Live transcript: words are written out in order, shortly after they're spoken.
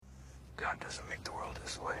God doesn't make the world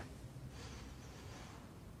this way.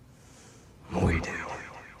 We do.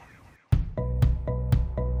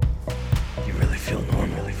 You really feel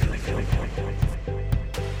normal.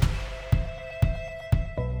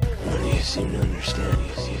 None of you seem to understand.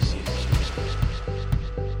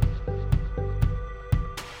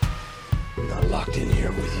 I'm not locked in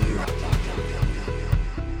here with you.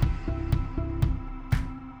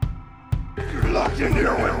 You're locked in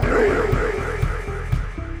here with me.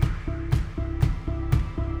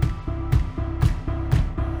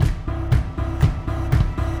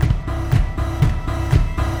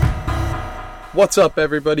 What's up,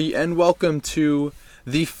 everybody, and welcome to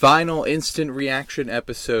the final instant reaction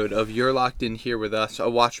episode of You're Locked In Here With Us, a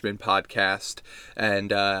Watchmen podcast,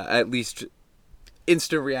 and at least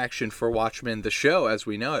instant reaction for Watchmen, the show as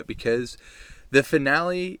we know it, because the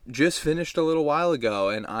finale just finished a little while ago,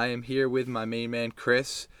 and I am here with my main man,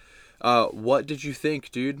 Chris. What did you think,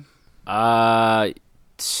 dude? It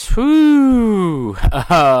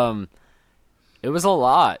was a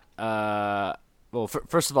lot. Well,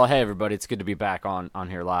 first of all, hey everybody, it's good to be back on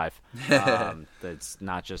here live. It's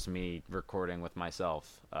not just me recording with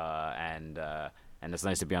myself, and it's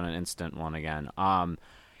nice to be on an instant one again.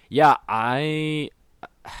 Yeah, I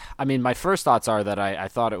mean, my first thoughts are that I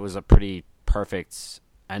thought it was a pretty perfect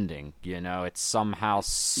ending. You know, it somehow,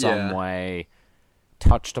 some way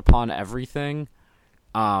touched upon everything,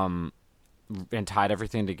 and tied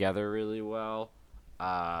everything together really well.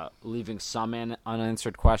 Leaving some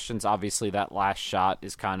unanswered questions. Obviously, that last shot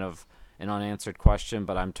is kind of an unanswered question,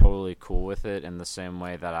 but I'm totally cool with it in the same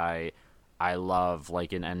way that I love,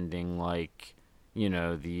 like, an ending like, you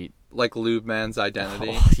know, like Lube Man's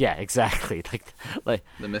identity. Oh, yeah, exactly. Like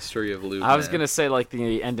the mystery of Lube Man. I was gonna say like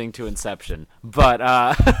the ending to Inception, but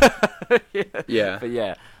yeah. But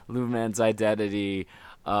yeah, Lube Man's identity,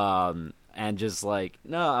 and just like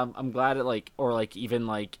I'm glad it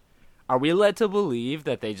even are we led to believe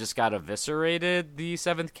that they just got eviscerated, the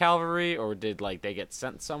 7th Cavalry, or did they get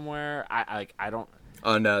sent somewhere? I don't.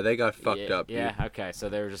 Oh no, they got fucked up. Dude. Yeah, okay, so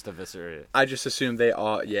they were just eviscerated. I just assumed they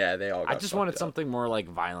all got I just wanted up. something more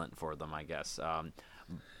violent for them, I guess.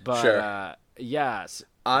 But sure. Yes.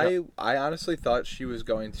 I honestly thought she was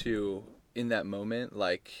going to, in that moment,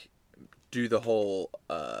 do the whole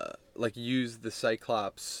use the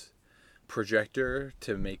Cyclops projector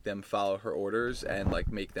to make them follow her orders and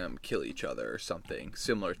make them kill each other or something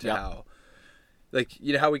similar to how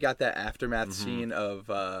you know how we got that aftermath scene of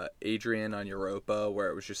Adrian on Europa where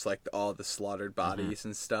it was just all the slaughtered bodies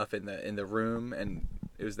and stuff in the room, and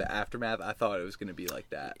it was the aftermath. I thought it was going to be like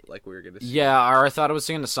that, we were going to see. Yeah, or I thought it was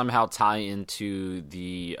going to somehow tie into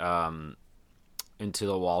the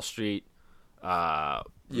Wall Street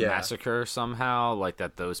massacre somehow,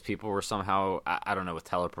 that those people were somehow, I don't know, with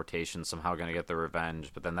teleportation somehow going to get their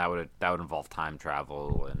revenge, but then that would involve time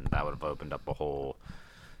travel, and that would have opened up a whole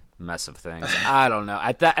mess of things. I don't know.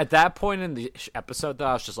 At that point in the episode, though,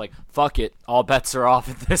 I was just like, fuck it, all bets are off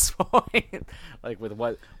at this point.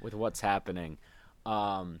 with what's happening.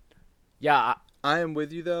 Yeah, I am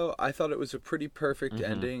with you though. I thought it was a pretty perfect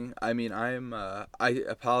ending. I mean, I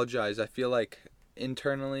apologize. I feel like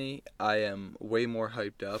internally I am way more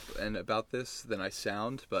hyped up and about this than I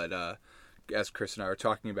sound, but as Chris and I were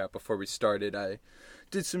talking about before we started, I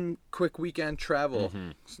did some quick weekend travel.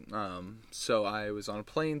 So I was on a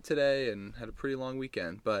plane today and had a pretty long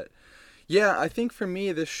weekend. But yeah, I think for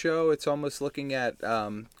me, this show, it's almost looking at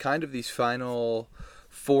kind of these final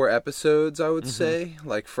 4 episodes, I would say,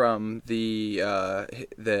 from the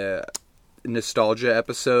nostalgia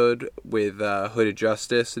episode with Hooded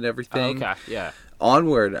Justice and everything. Okay, yeah.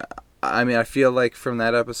 Onward, I mean, I feel like from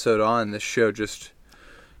that episode on, this show just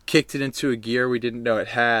kicked it into a gear we didn't know it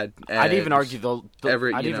had. I'd even argue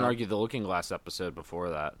argue the Looking Glass episode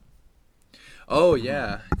before that. Oh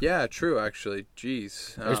yeah, true. Actually,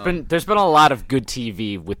 jeez, there's been a lot of good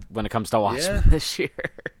TV when it comes to Watchmen this year.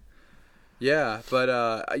 Yeah,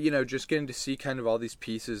 but just getting to see kind of all these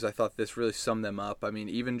pieces, I thought this really summed them up. I mean,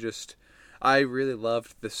 I really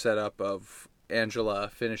loved the setup of Angela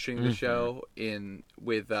finishing the show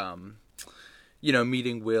with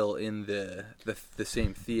meeting Will in the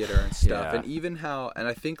same theater and stuff, and even how, and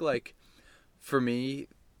I think for me,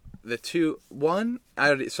 there's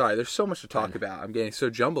so much to talk about. I'm getting so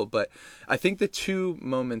jumbled, but I think the 2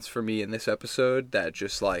 moments for me in this episode that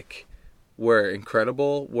just were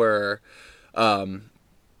incredible were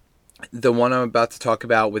the one I'm about to talk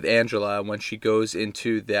about with Angela when she goes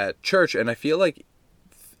into that church, and I feel like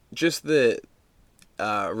just the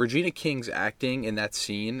Regina King's acting in that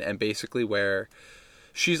scene, and basically where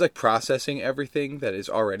she's like processing everything that has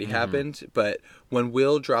already happened. But when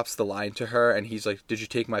Will drops the line to her and he's like, "Did you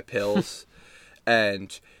take my pills?"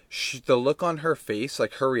 and the look on her face,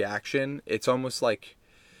 like her reaction, it's almost like,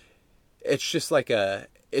 it's just like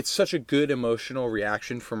it's such a good emotional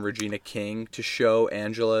reaction from Regina King to show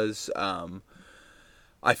Angela's,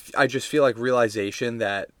 I just feel like realization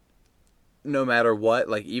that no matter what,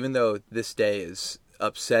 like even though this day is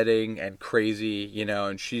upsetting and crazy, you know,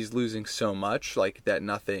 and she's losing so much, like that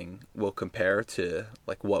nothing will compare to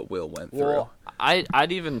like what Will went through. Well,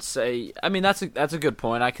 I'd even say, I mean, that's a good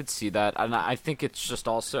point. I could see that, and I think it's just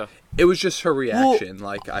also, it was just her reaction.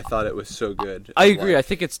 Like I thought it was so good. I agree. I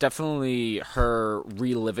think it's definitely her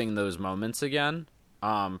reliving those moments again,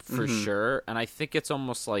 for sure. And I think it's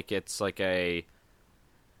almost like it's like I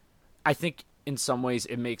think in some ways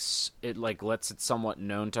it makes it like lets it somewhat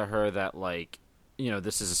known to her that like, you know,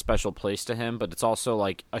 this is a special place to him, but it's also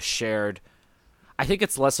like a shared, I think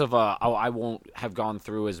it's less of a, oh, I won't have gone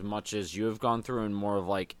through as much as you have gone through, and more of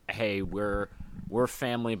like, hey, we're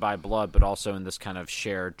family by blood, but also in this kind of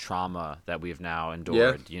shared trauma that we've now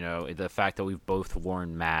endured. You know, the fact that we've both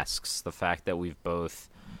worn masks, the fact that we've both,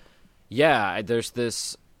 there's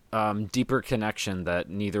this deeper connection that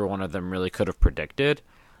neither one of them really could have predicted.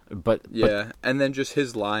 But and then just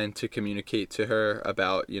his line to communicate to her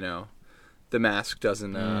about, you know, the mask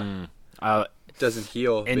doesn't heal.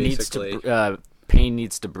 It basically, needs to, pain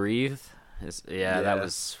needs to breathe. That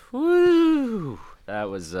was woo. That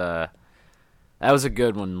was a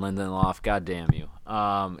good one, Lindelof. God damn you.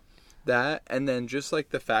 That, and then just like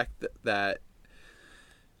the fact that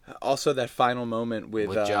also that final moment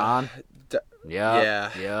with John. I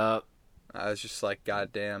was just like, God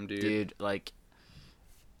damn, dude, like.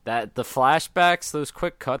 That the flashbacks, those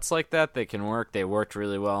quick cuts like that, they can work. They worked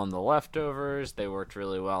really well in The Leftovers. They worked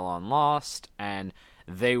really well on Lost, and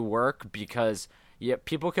they work because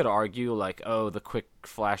people could argue like, oh, the quick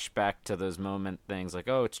flashback to those moment things, like,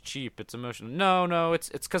 oh, it's cheap, it's emotional. No, it's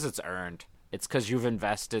because it's earned. It's because you've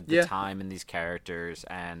invested the time in these characters,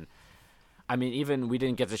 and I mean, even we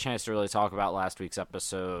didn't get the chance to really talk about last week's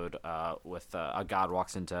episode with a god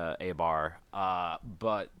walks into a bar,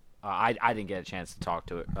 but. I didn't get a chance to talk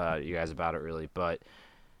to you guys about it really, but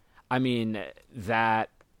I mean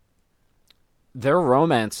that their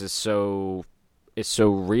romance is so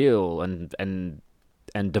real and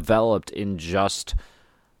developed in just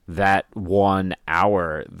that 1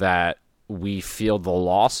 hour that we feel the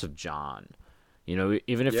loss of John. You know,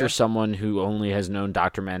 even if you're someone who only has known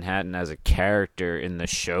Dr. Manhattan as a character in the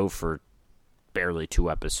show for barely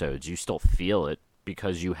 2 episodes, you still feel it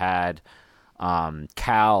because you had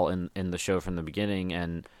Cal in the show from the beginning,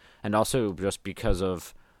 and also just because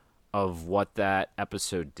of what that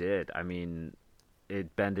episode did. I mean,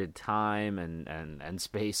 it bended time and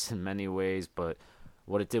space in many ways, but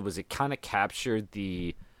what it did was it kind of captured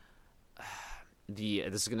the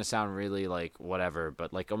this is going to sound really like whatever,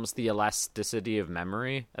 but like almost the elasticity of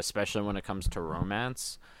memory, especially when it comes to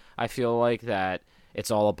romance. I feel like that it's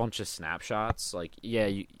all a bunch of snapshots. Like,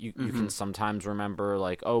 you can sometimes remember,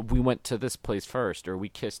 like, oh, we went to this place first, or we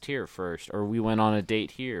kissed here first, or we went on a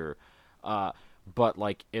date here. But,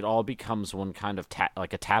 like, it all becomes one kind of,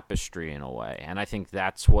 like a tapestry in a way. And I think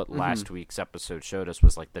that's what last week's episode showed us,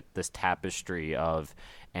 was, like, this tapestry of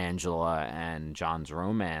Angela and John's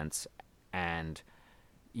romance. And,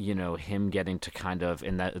 you know, him getting to kind of,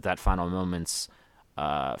 in that final moments,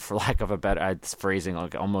 for lack of a better phrasing,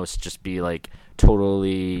 like almost just be like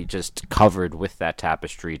totally just covered with that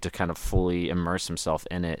tapestry to kind of fully immerse himself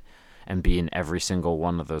in it and be in every single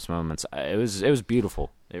one of those moments. It was beautiful.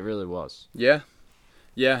 It really was. Yeah,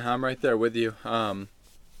 I'm right there with you. And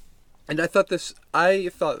I thought this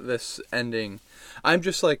ending, I'm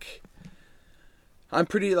just like, I'm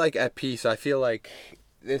pretty like at peace. I feel like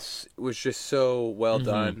this was just so well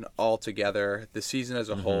done all together. The season as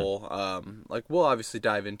a whole, like we'll obviously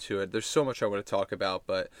dive into it. There's so much I want to talk about,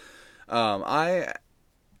 but I've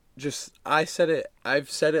said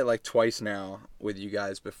it like twice now with you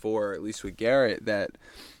guys before, at least with Garrett, that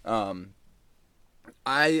I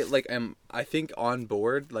think on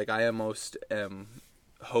board. Like I almost am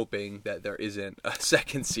hoping that there isn't a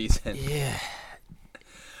second season. Yeah.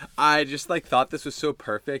 I just like thought this was so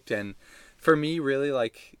perfect, and for me, really,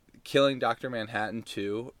 like, killing Dr. Manhattan,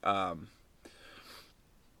 too,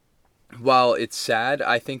 while it's sad,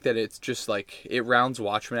 I think that it's just, like, it rounds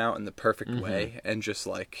Watchmen out in the perfect way, and just,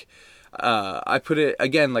 like, I put it,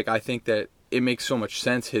 again, like, I think that it makes so much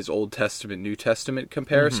sense, his Old Testament, New Testament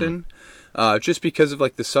comparison, just because of,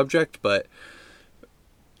 like, the subject, but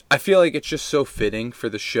I feel like it's just so fitting for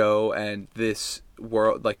the show, and this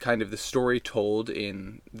world, like kind of the story told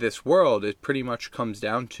in this world, it pretty much comes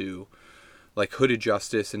down to like Hooded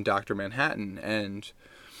Justice and Dr. Manhattan. And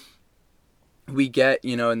we get,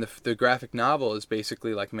 you know, in the graphic novel is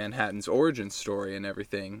basically like Manhattan's origin story and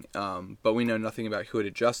everything, but we know nothing about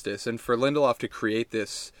Hooded Justice. And for Lindelof to create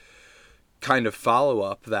this kind of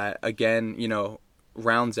follow-up that, again, you know,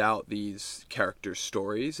 rounds out these characters'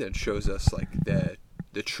 stories and shows us like the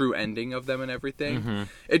true ending of them and everything,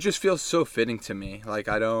 it just feels so fitting to me. Like,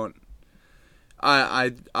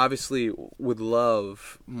 I obviously would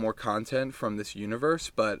love more content from this universe,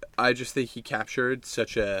 but I just think he captured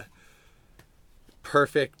such a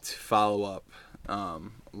perfect follow-up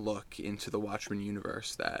look into the Watchmen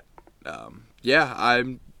universe that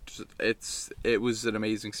it was an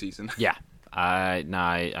amazing season. Yeah. I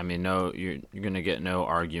mean, no, you're gonna get no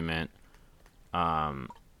argument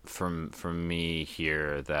from me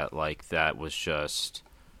here that like that was just,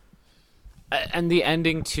 and the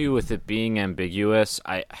ending too, with it being ambiguous.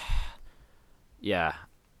 I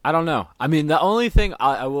don't know. I mean, the only thing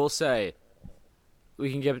I will say,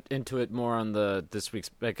 we can get into it more on this week's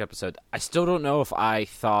big episode. I still don't know if I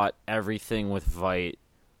thought everything with Veidt,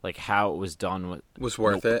 like how it was done, was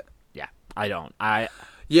worth it. Yeah, I don't.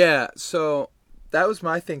 Yeah, so that was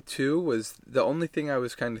my thing too, was the only thing I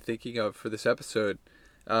was kind of thinking of for this episode.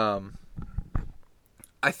 I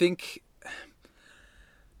think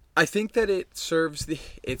that it serves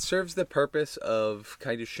the purpose of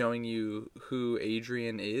kind of showing you who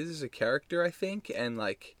Adrian is as a character, I think, and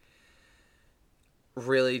like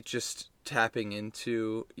really just tapping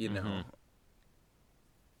into, you know,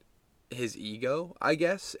 his ego, I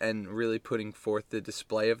guess, and really putting forth the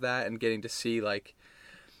display of that and getting to see, like,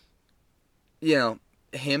 you know,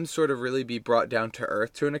 him sort of really be brought down to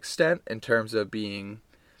earth to an extent in terms of being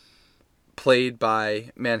played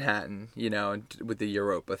by Manhattan, you know, with the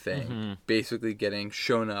Europa thing, basically getting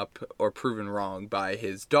shown up or proven wrong by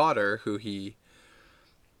his daughter, who he,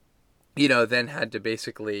 you know, then had to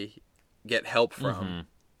basically get help from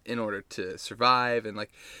in order to survive. And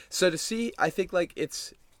like, so to see, I think like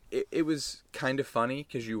it was kind of funny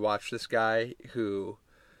because you watch this guy who,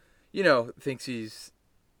 you know, thinks he's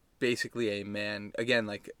basically a man, again,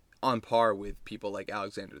 like on par with people like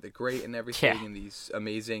Alexander the Great and everything, and these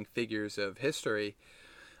amazing figures of history.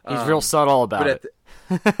 He's real subtle about it.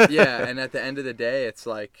 Yeah, and at the end of the day, it's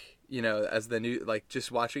like, you know, as the new, like,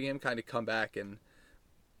 just watching him kind of come back and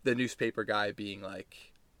the newspaper guy being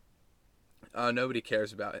like, nobody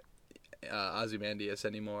cares about Ozymandias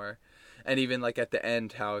anymore. And even like at the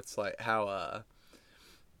end, how it's like, how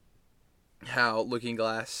Looking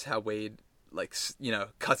Glass, how Wade, like, you know,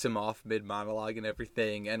 cuts him off mid monologue and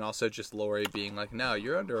everything, and also just Laurie being like, "No,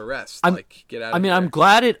 you're under arrest. Like, get out." I mean, I'm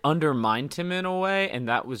glad it undermined him in a way, and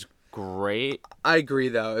that was great. I agree,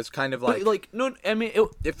 though. It's kind of like no, I mean,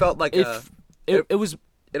 it felt like it was.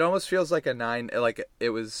 It almost feels like it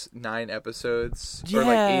was 9 episodes or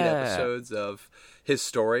like 8 episodes of his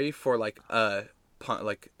story for like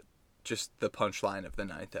just the punchline of the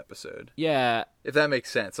 9th episode. Yeah, if that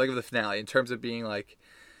makes sense. Like of the finale, in terms of being like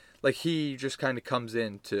he just kind of comes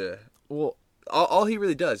in to, well, all he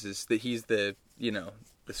really does is that he's the, you know,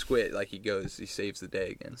 the squid. Like he saves the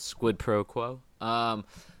day again. Squid pro quo. I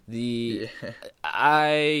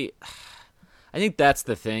think that's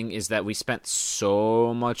the thing, is that we spent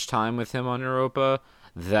so much time with him on Europa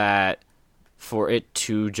that for it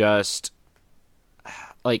to just,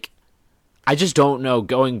 like, I just don't know,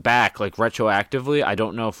 going back, like, retroactively, I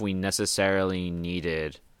don't know if we necessarily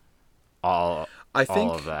needed all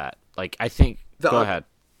of that. Like, I think, go ahead.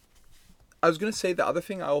 I was going to say, the other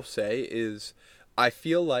thing I will say is, I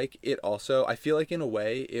feel like in a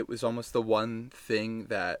way, it was almost the one thing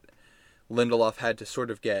that Lindelof had to sort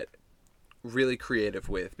of get really creative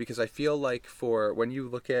with, because I feel like when you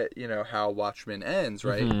look at, you know, how Watchmen ends,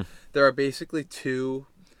 right, there are basically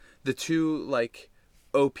the two like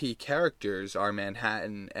OP characters are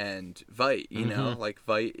Manhattan and Veidt, you know, like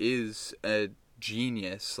Veidt is a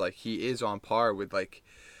genius, like he is on par with like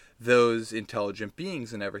those intelligent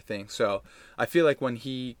beings and everything. So I feel like when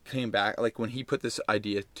he came back, like when he put this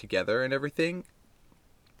idea together and everything,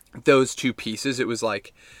 those two pieces, it was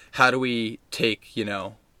like, how do we take, you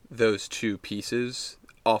know, those two pieces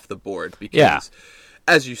off the board? Because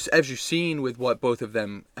as you've seen with what both of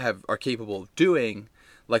them are capable of doing,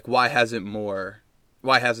 like why hasn't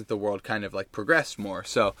the world kind of like progressed more?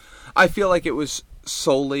 So I feel like it was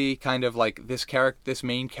solely kind of like this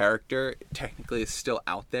main character technically is still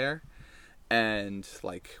out there, and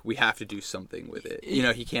like we have to do something with it. You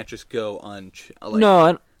know, he can't just go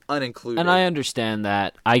unincluded. And I understand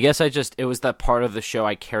that. I guess it was that part of the show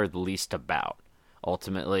I cared least about.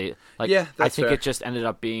 ultimately. Like, Yeah, I that's think fair. it just ended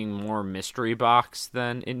up being more mystery box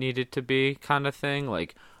than it needed to be, kind of thing.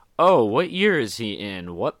 Like, oh, what year is he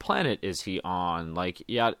in? What planet is he on? Like,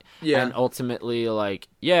 yeah. And ultimately, like,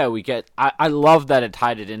 yeah, we get. I love that it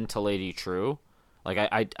tied it into Lady True. Like,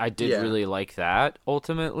 I did really like that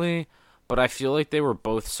ultimately, but I feel like they were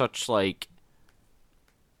both such, like,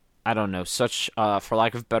 I don't know, such, for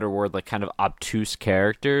lack of a better word, like, kind of obtuse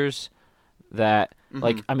characters that,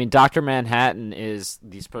 like, I mean, Dr. Manhattan is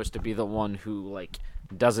supposed to be the one who, like,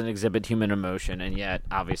 doesn't exhibit human emotion, and yet,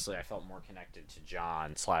 obviously, I felt more connected to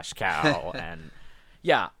John/Cal, and,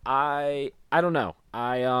 yeah, I don't know.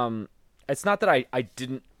 It's not that I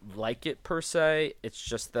didn't like it, per se, it's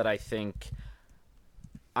just that I think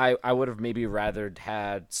I would have maybe rather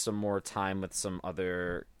had some more time with some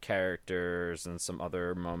other characters and some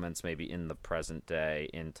other moments maybe in the present day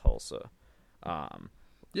in Tulsa.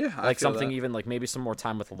 Yeah, I like feel something that. even like maybe some more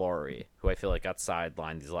time with Laurie, who I feel like got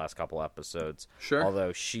sidelined these last couple episodes. Sure.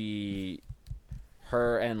 Although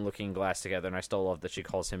her and Looking Glass together, and I still love that she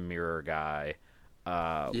calls him Mirror Guy,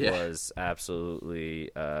 was absolutely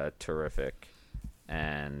terrific.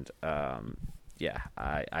 And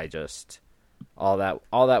I just all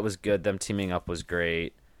that was good. Them teaming up was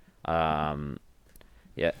great. Yeah.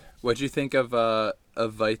 What'd you think of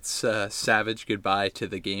Vight's savage goodbye to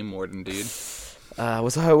the game warden, dude?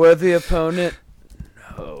 Was I a worthy opponent?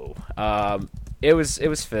 No. It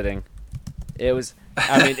was fitting. It was.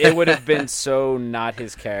 I mean, it would have been so not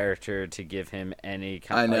his character to give him any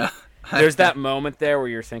kind. I know. Like, there's that moment there where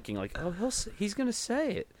you're thinking like, oh, he's gonna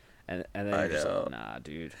say it, and then you're just like, nah,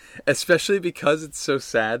 dude. Especially because it's so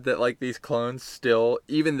sad that like these clones still,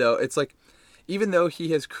 even though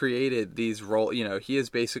he has created these he has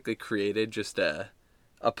basically created just a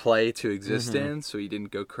play to exist in, so he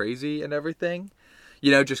didn't go crazy and everything.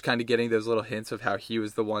 Just kind of getting those little hints of how he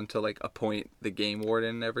was the one to like appoint the game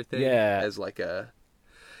warden and everything. Yeah. As like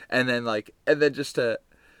and then just to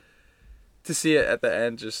see it at the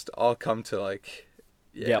end just all come to like.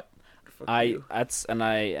 Yeah, yep. I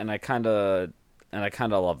kind of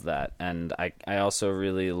love that, and I also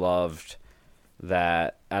really loved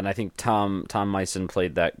that, and I think Tom Meissen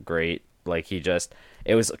played that great. Like it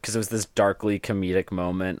was this darkly comedic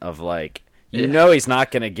moment of like, he's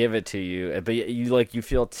not gonna give it to you, but you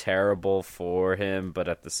feel terrible for him, but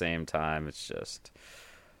at the same time it's just,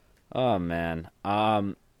 oh man,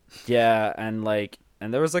 yeah,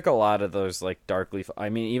 and there was like a lot of those like darkly. I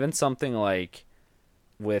mean, even something like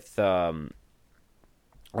with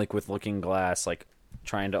Looking Glass, like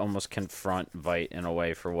trying to almost confront Veidt in a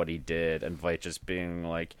way for what he did, and Veidt just being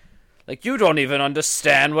like you don't even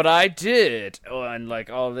understand what I did, and like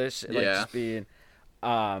all this, like just being,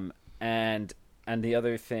 and the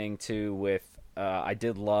other thing too with I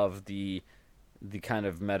did love the kind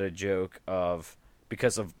of meta joke of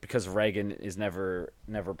because Reagan is never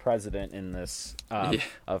president in this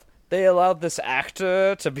of they allowed this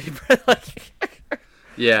actor to be like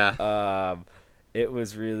it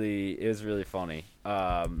was really funny.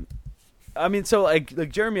 I mean, so like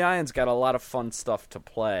Jeremy Irons got a lot of fun stuff to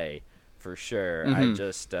play for sure. I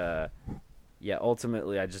just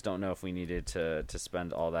ultimately I just don't know if we needed to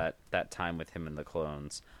spend all that time with him and the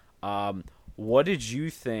clones. What did you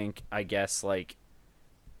think? I guess like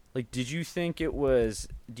do you think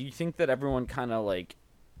that everyone kind of like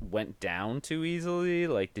went down too easily?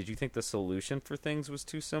 Like, did you think the solution for things was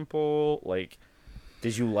too simple? Like,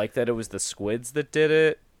 did you like that it was the squids that did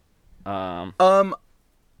it?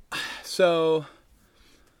 So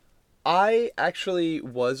I actually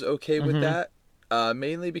was okay with that,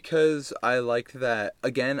 mainly because I liked that.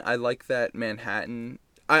 Again, I like that Manhattan.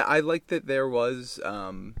 I like that there was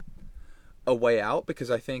a way out,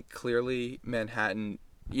 because I think clearly Manhattan,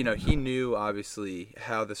 he knew obviously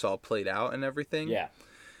how this all played out and everything. Yeah.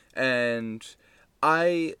 And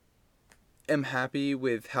I am happy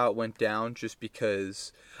with how it went down, just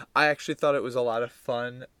because I actually thought it was a lot of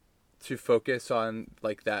fun to focus on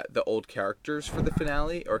like the old characters for the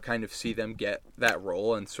finale, or kind of see them get that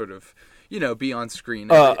role and sort of be on screen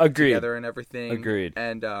together and everything. Agreed.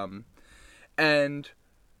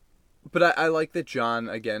 But I like that John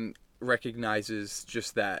again recognizes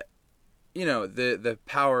just that the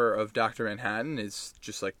power of Dr. Manhattan is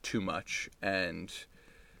just like too much, and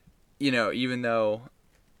even though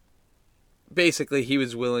basically he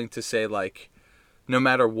was willing to say like, no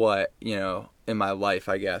matter what, in my life,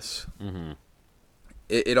 I guess,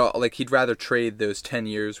 it all, like, he'd rather trade those 10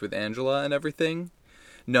 years with Angela and everything,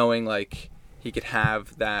 knowing like he could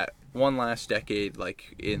have that one last decade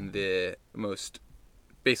like in the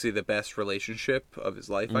basically the best relationship of his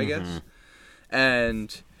life, I guess.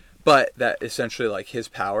 but that essentially like his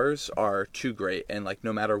powers are too great, and like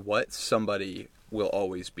no matter what, somebody will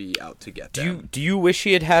always be out to get them. Do you wish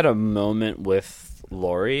he had had a moment with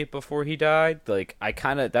Lori before he died? Like,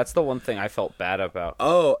 that's the one thing I felt bad about.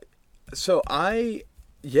 Oh, so that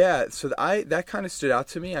kind of stood out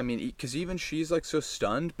to me. I mean, because even she's like so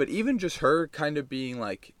stunned, but even just her kind of being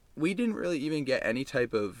like, we didn't really even get any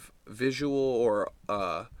type of visual or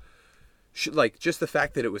like just the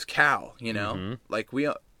fact that it was Cal, you know, Mm-hmm. like we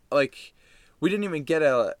didn't even get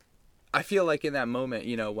I feel like in that moment,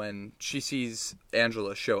 you know, when she sees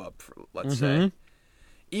Angela show up, let's Mm-hmm. say,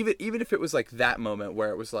 even if it was like that moment where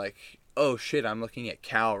it was like, oh shit, I'm looking at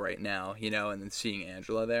Cal right now, you know, and then seeing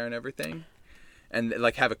Angela there and everything, and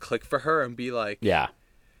like have a click for her and be like, Yeah.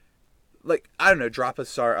 like, I don't know, drop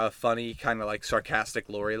a funny kind of like sarcastic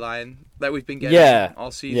Lori line that we've been getting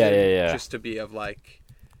all season, Yeah. just to be of like,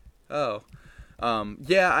 oh,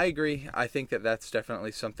 yeah, I agree. I think that's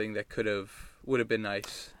definitely something that would have been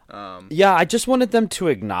nice. Yeah, I just wanted them to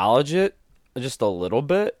acknowledge it just a little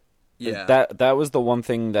bit. Yeah, that was the one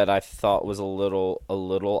thing that I thought was a little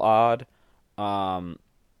odd.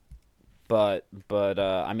 But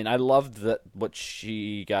I mean, I loved what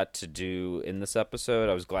she got to do in this episode.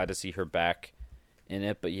 I was glad to see her back in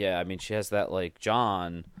it. But yeah, I mean, she has that like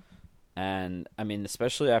John, and I mean,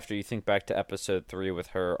 especially after you think back to episode 3 with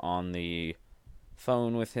her on the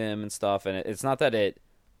phone with him and stuff. And it's not that it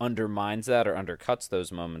undermines that or undercuts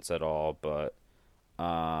those moments at all, but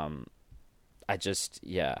I just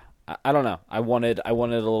I don't know. I wanted a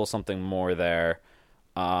little something more there.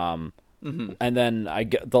 Mm-hmm. And then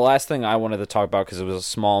the last thing I wanted to talk about, because it was a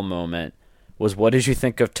small moment, was what did you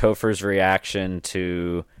think of Topher's reaction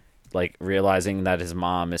to like realizing that his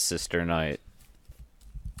mom is Sister Night?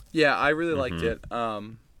 Yeah, I really liked it. I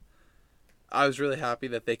was really happy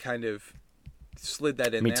that they kind of slid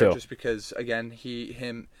that in Me there, too. just because again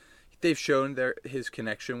they've shown his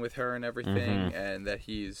connection with her and everything, Mm-hmm. and that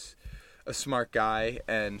he's a smart guy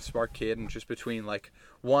and smart kid, and just between like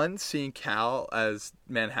seeing Cal as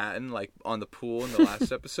Manhattan like on the pool in the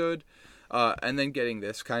last episode, and then getting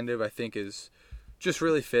this kind of, I think is just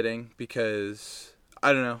really fitting, because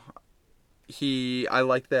I don't know, I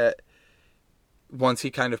like that once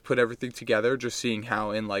he kind of put everything together, just seeing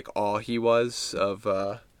how in like awe he was of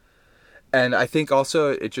and I think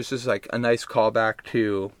also it just is like a nice callback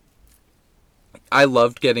to, I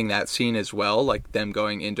loved getting that scene as well, like them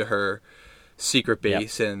going into her secret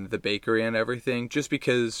base and the bakery and everything, just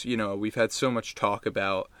because, you know, we've had so much talk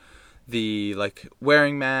about the like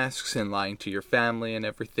wearing masks and lying to your family and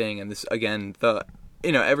everything, and this again,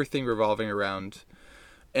 everything revolving around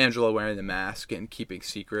Angela wearing the mask and keeping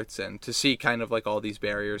secrets, and to see kind of like all these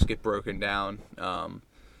barriers get broken down,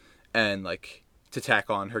 and like to tack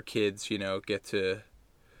on her kids, you know, get to,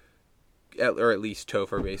 or at least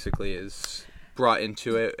Topher basically is brought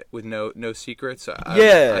into it with no secrets.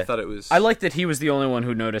 I thought it was. I like that he was the only one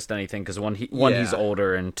who noticed anything, because one, he's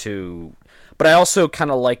older, and two, but I also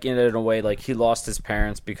kind of like it in a way like he lost his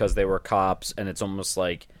parents because they were cops, and it's almost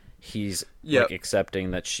like he's like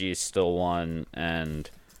accepting that she's still one, and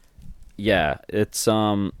it's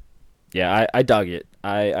I dug it.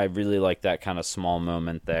 I really like that kind of small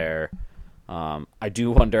moment there. I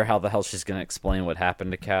do wonder how the hell she's gonna explain what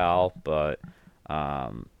happened to Cal, but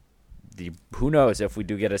who knows if we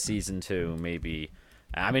do get a season 2, maybe.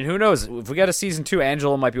 I mean, who knows if we get a season 2,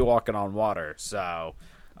 Angela might be walking on water. So,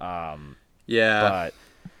 but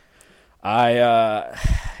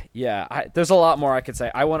there's a lot more I could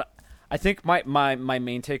say. I think my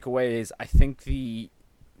main takeaway is, I think the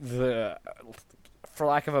for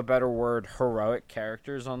lack of a better word, heroic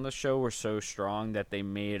characters on the show were so strong that they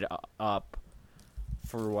made up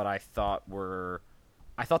for what I thought the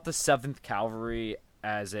 7th Cavalry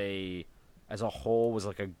as a whole was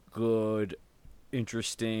like a good,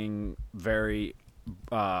 interesting, very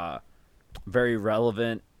very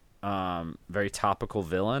relevant, very topical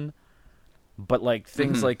villain. But like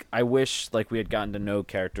things like, I wish like we had gotten to know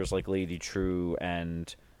characters like Lady True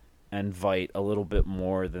and Vite a little bit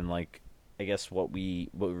more than like, I guess what we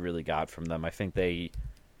really got from them. I think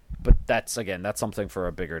but that's something for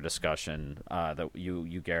a bigger discussion that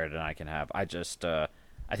you Garrett and I can have. I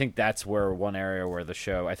think that's where one area where the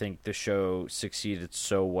show succeeded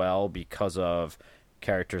so well because of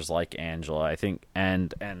characters like Angela, I think,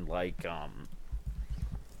 and like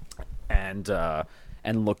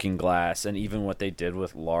and Looking Glass, and even what they did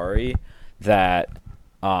with Laurie, that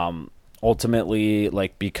ultimately,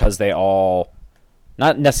 like, because they all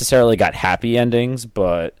not necessarily got happy endings,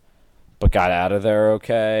 but got out of there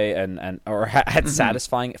okay, or had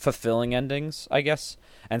satisfying, fulfilling endings, I guess.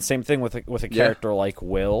 And same thing with a character like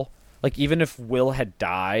Will, like even if Will had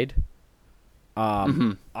died,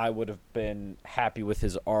 I would have been happy with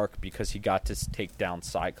his arc because he got to take down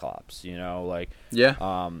Cyclops. You know, like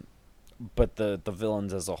but the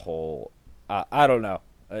villains as a whole, I don't know.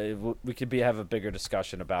 We could have a bigger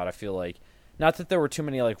discussion about. I feel like not that there were too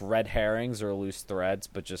many like red herrings or loose threads,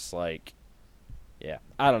 but just like, yeah,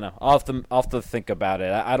 I don't know. I'll have to think about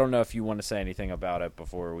it. I don't know if you want to say anything about it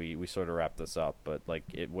before we sort of wrap this up, but like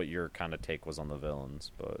what your kind of take was on the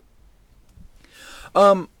villains, but.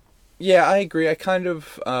 Yeah, I agree. I kind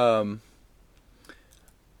of,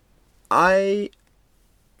 I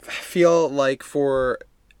feel like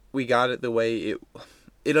we got it the way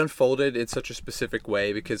it unfolded in such a specific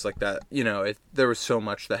way because like that, you know, there was so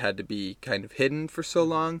much that had to be kind of hidden for so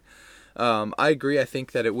long. I agree. I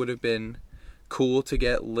think that it would have been cool to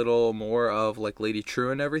get little more of like Lady True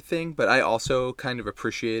and everything, but I also kind of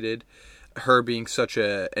appreciated her being such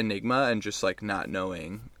a enigma and just like not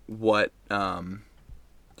knowing what,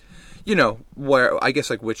 you know, where I guess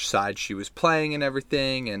like which side she was playing and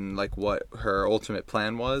everything and like what her ultimate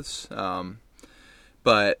plan was.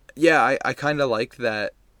 But yeah, I kind of liked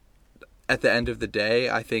that at the end of the day.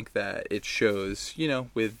 I think that it shows, you know,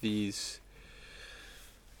 with these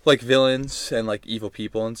like villains and like evil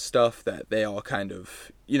people and stuff that they all kind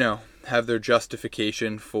of, you know, have their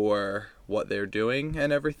justification for what they're doing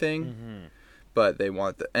and everything. But they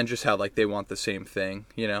want and just how like they want the same thing,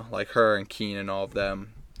 you know, like her and Keen and all of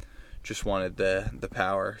them just wanted the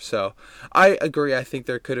power. So I agree. I think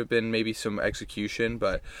there could have been maybe some execution,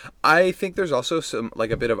 but I think there's also some like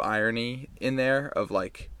a bit of irony in there of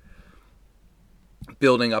like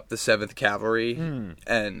building up the 7th Cavalry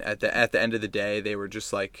and at the end of the day they were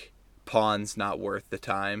just like pawns not worth the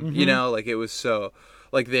time. You know, like it was so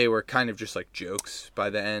like they were kind of just like jokes by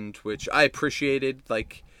the end, which I appreciated,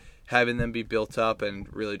 like having them be built up and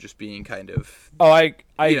really just being kind of... Oh, I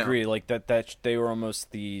agree. Like that they were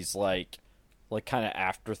almost these like kind of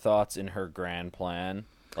afterthoughts in her grand plan.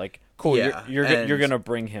 Like, cool, yeah, you're gonna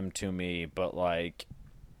bring him to me, but like,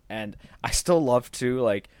 and I still love to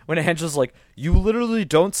like when Angela's like, you literally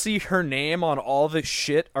don't see her name on all the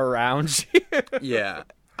shit around you. Yeah,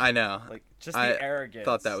 I know. Like just the arrogance.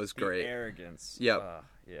 Thought that was great. The arrogance. Yep.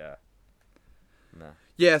 Yeah. Nah.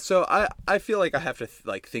 Yeah, so I feel like I have to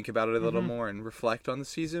like think about it a little more and reflect on the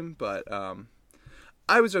season, but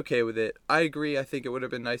I was okay with it. I agree. I think it would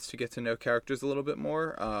have been nice to get to know characters a little bit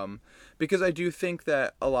more, because I do think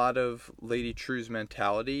that a lot of Lady True's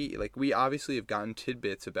mentality, like we obviously have gotten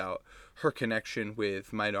tidbits about her connection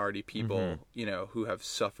with minority people, you know, who have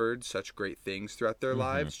suffered such great things throughout their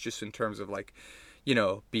lives, just in terms of like, you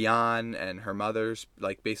know, Beyond and her mother's,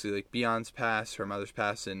 like basically like Beyond's past, her mother's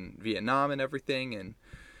past in Vietnam and everything, and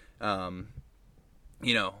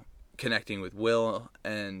you know, connecting with Will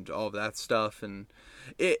and all of that stuff, and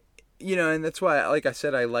it, you know, and that's why, like I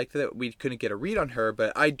said, I liked that we couldn't get a read on her,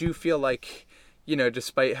 but I do feel like, you know,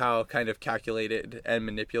 despite how kind of calculated and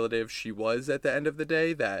manipulative she was at the end of the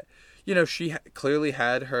day, that, you know, she clearly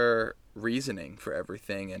had her reasoning for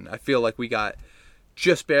everything, and I feel like we got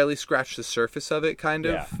just barely scratched the surface of it, kind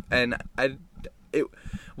of, and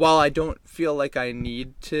while I don't feel like I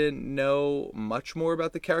need to know much more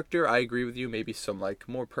about the character, I agree with you. Maybe some like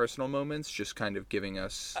more personal moments, just kind of giving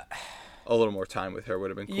us a little more time with her would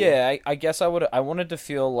have been cool. Yeah, I guess I wanted to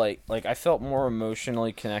feel like I felt more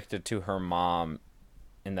emotionally connected to her mom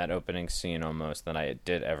in that opening scene almost than I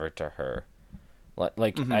did ever to her.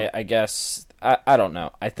 Like I guess I don't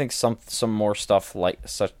know. I think some more stuff like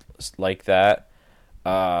that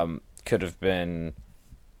could have been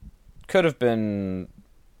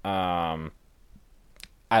I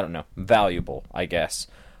don't know, valuable, I guess.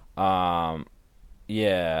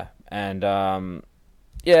 Yeah, and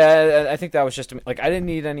yeah, I think that was just like I didn't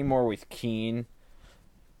need any more with Keen,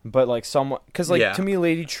 but like someone, because like to me,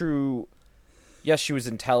 Lady True, yes, she was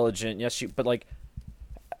intelligent, but like,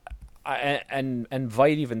 and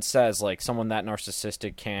Veidt even says like someone that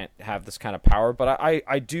narcissistic can't have this kind of power, but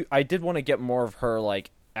I did want to get more of her like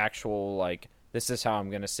actual like, this is how I'm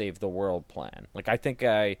going to save the world plan. Like, I think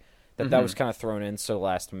that was kind of thrown in so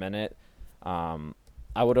last minute.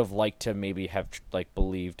 I would have liked to maybe have, like,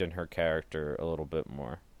 believed in her character a little bit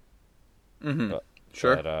more.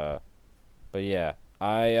 Sure. But yeah.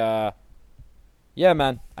 Yeah,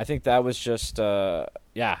 man. I think that was just, I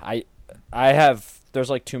have, there's,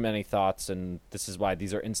 like, too many thoughts, and this is why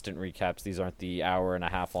these are instant recaps. These aren't the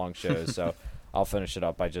hour-and-a-half long shows, so... I'll finish it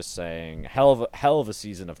up by just saying hell of a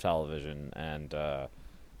season of television, and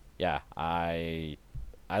yeah, I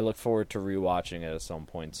look forward to rewatching it at some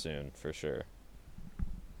point soon for sure.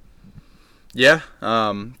 Yeah,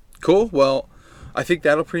 cool. Well, I think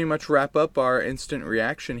that'll pretty much wrap up our instant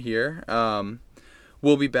reaction here.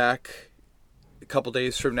 We'll be back a couple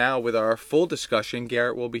days from now with our full discussion.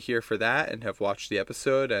 Garrett will be here for that and have watched the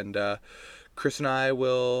episode, and Chris and I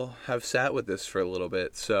will have sat with this for a little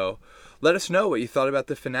bit. So let us know what you thought about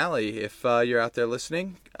the finale if you're out there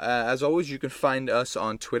listening. As always, you can find us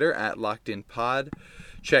on Twitter at LockedInPod.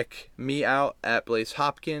 Check me out at Blaze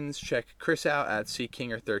Hopkins. Check Chris out at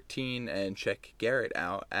CKinger13, and check Garrett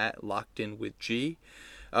out at LockedInWithG.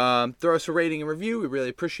 Throw us a rating and review. We really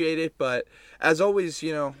appreciate it. But as always,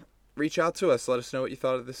 reach out to us. Let us know what you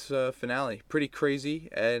thought of this finale. Pretty crazy,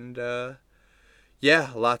 and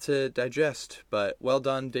yeah, a lot to digest. But well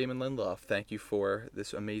done, Damon Lindelof. Thank you for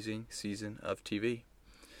this amazing season of TV.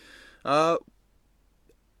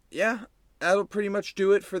 Yeah, that'll pretty much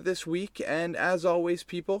do it for this week. And as always,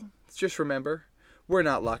 people, just remember, we're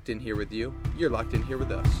not locked in here with you. You're locked in here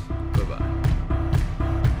with us.